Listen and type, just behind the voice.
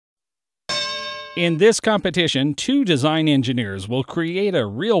In this competition, two design engineers will create a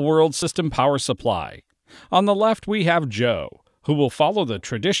real-world system power supply. On the left, we have Joe, who will follow the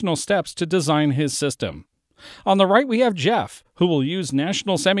traditional steps to design his system. On the right, we have Jeff, who will use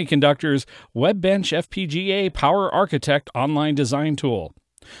National Semiconductor's WEBENCH FPGA Power Architect online design tool.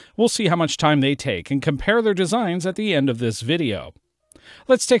 We'll see how much time they take and compare their designs at the end of this video.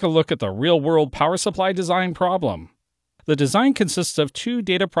 Let's take a look at the real-world power supply design problem. The design consists of two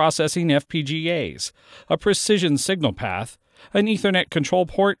data processing FPGAs, a precision signal path, an Ethernet control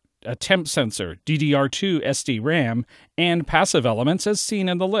port, a temp sensor, DDR2 SDRAM, and passive elements as seen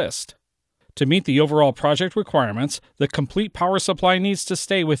in the list. To meet the overall project requirements, the complete power supply needs to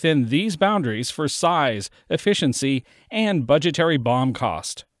stay within these boundaries for size, efficiency, and budgetary BOM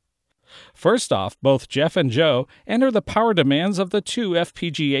cost. First off, both Jeff and Joe enter the power demands of the two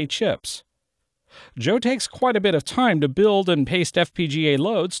FPGA chips. Joe takes quite a bit of time to build and paste FPGA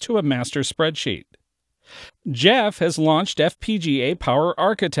loads to a master spreadsheet. Jeff has launched FPGA Power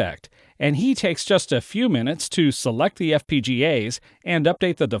Architect, and he takes just a few minutes to select the FPGAs and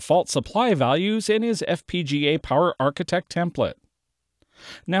update the default supply values in his FPGA Power Architect template.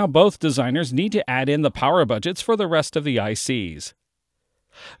 Now both designers need to add in the power budgets for the rest of the ICs.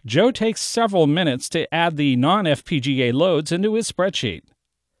 Joe takes several minutes to add the non-FPGA loads into his spreadsheet.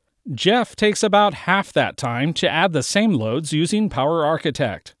 Jeff takes about half that time to add the same loads using Power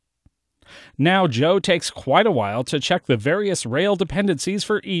Architect. Now Joe takes quite a while to check the various rail dependencies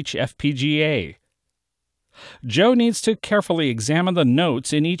for each FPGA. Joe needs to carefully examine the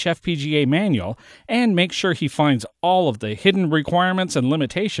notes in each FPGA manual and make sure he finds all of the hidden requirements and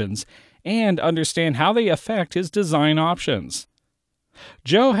limitations and understand how they affect his design options.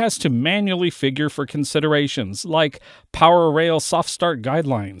 Joe has to manually figure for considerations like power rail soft start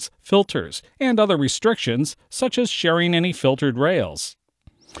guidelines, filters, and other restrictions such as sharing any filtered rails.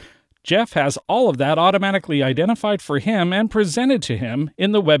 Jeff has all of that automatically identified for him and presented to him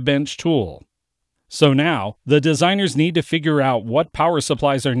in the WEBENCH tool. So now, the designers need to figure out what power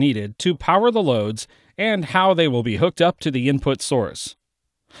supplies are needed to power the loads and how they will be hooked up to the input source.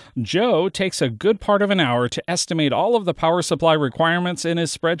 Joe takes a good part of an hour to estimate all of the power supply requirements in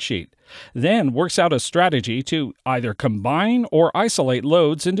his spreadsheet, then works out a strategy to either combine or isolate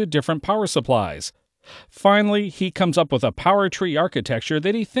loads into different power supplies. Finally, he comes up with a power tree architecture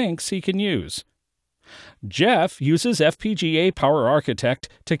that he thinks he can use. Jeff uses FPGA Power Architect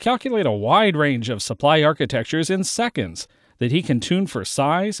to calculate a wide range of supply architectures in seconds that he can tune for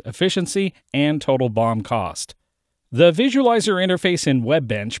size, efficiency, and total BOM cost. The visualizer interface in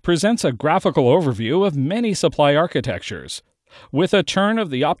WEBENCH presents a graphical overview of many supply architectures. With a turn of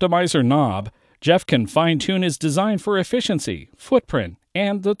the optimizer knob, Jeff can fine-tune his design for efficiency, footprint,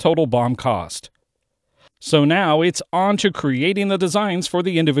 and the total BOM cost. So now it's on to creating the designs for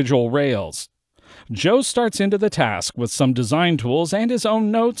the individual rails. Joe starts into the task with some design tools and his own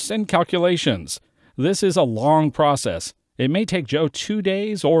notes and calculations. This is a long process. It may take Joe 2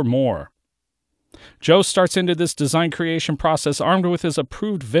 days or more. Joe starts into this design creation process armed with his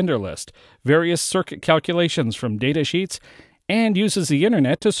approved vendor list, various circuit calculations from datasheets, and uses the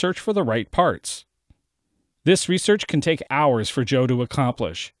internet to search for the right parts. This research can take hours for Joe to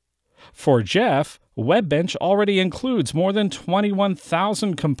accomplish. For Jeff, WEBENCH already includes more than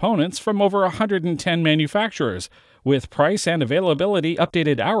 21,000 components from over 110 manufacturers, with price and availability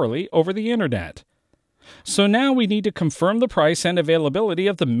updated hourly over the internet. So now we need to confirm the price and availability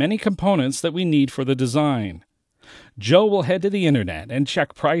of the many components that we need for the design. Joe will head to the internet and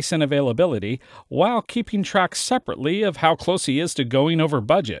check price and availability while keeping track separately of how close he is to going over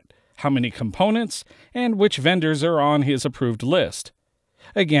budget, how many components, and which vendors are on his approved list.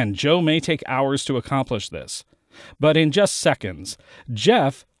 Again, Joe may take hours to accomplish this, but in just seconds,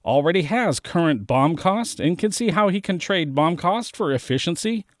 Jeff already has current BOM cost and can see how he can trade BOM cost for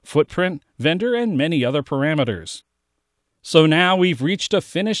efficiency, footprint, vendor, and many other parameters. So now we've reached a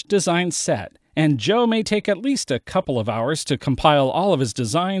finished design set, and Joe may take at least a couple of hours to compile all of his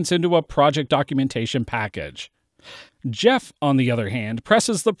designs into a project documentation package. Jeff, on the other hand,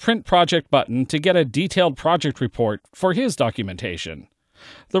 presses the Print Project button to get a detailed project report for his documentation.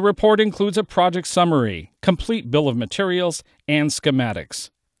 The report includes a project summary, complete bill of materials, and schematics.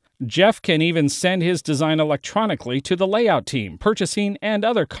 Jeff can even send his design electronically to the layout team, purchasing, and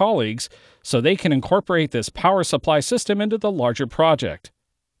other colleagues so they can incorporate this power supply system into the larger project.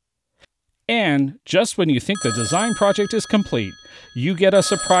 And just when you think the design project is complete, you get a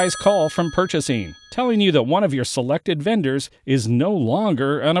surprise call from purchasing, telling you that one of your selected vendors is no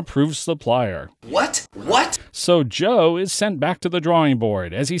longer an approved supplier. What? So Joe is sent back to the drawing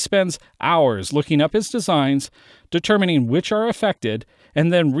board as he spends hours looking up his designs, determining which are affected,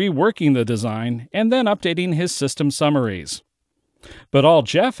 and then reworking the design and then updating his system summaries. But all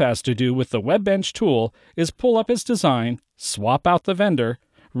Jeff has to do with the WEBENCH tool is pull up his design, swap out the vendor,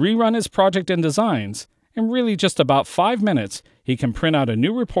 rerun his project and designs, and really just about 5 minutes, he can print out a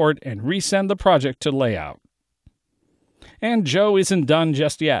new report and resend the project to layout. And Joe isn't done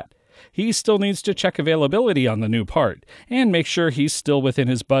just yet. He still needs to check availability on the new part and make sure he's still within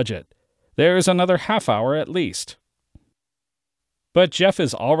his budget. There's another half hour at least. But Jeff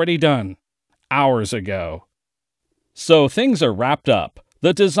is already done. Hours ago. So things are wrapped up.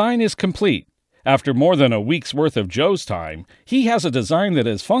 The design is complete. After more than a week's worth of Joe's time, he has a design that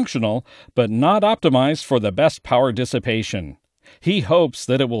is functional, but not optimized for the best power dissipation. He hopes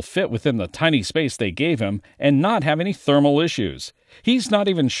that it will fit within the tiny space they gave him and not have any thermal issues. He's not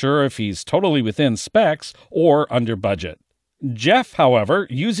even sure if he's totally within specs or under budget. Jeff, however,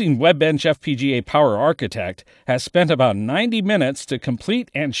 using WEBENCH FPGA Power Architect, has spent about 90 minutes to complete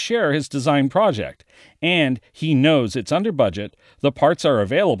and share his design project. And he knows it's under budget, the parts are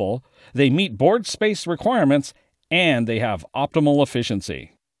available, they meet board space requirements, and they have optimal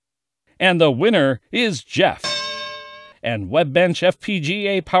efficiency. And the winner is Jeff and WEBENCH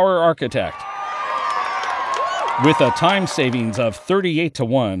FPGA Power Architect. With a time savings of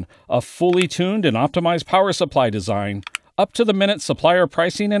 38:1, a fully tuned and optimized power supply design, up-to-the-minute supplier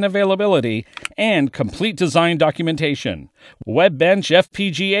pricing and availability, and complete design documentation, WEBENCH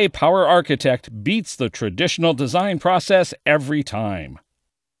FPGA Power Architect beats the traditional design process every time.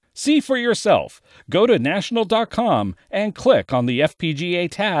 See for yourself. Go to national.com and click on the FPGA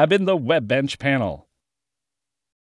tab in the WEBENCH panel.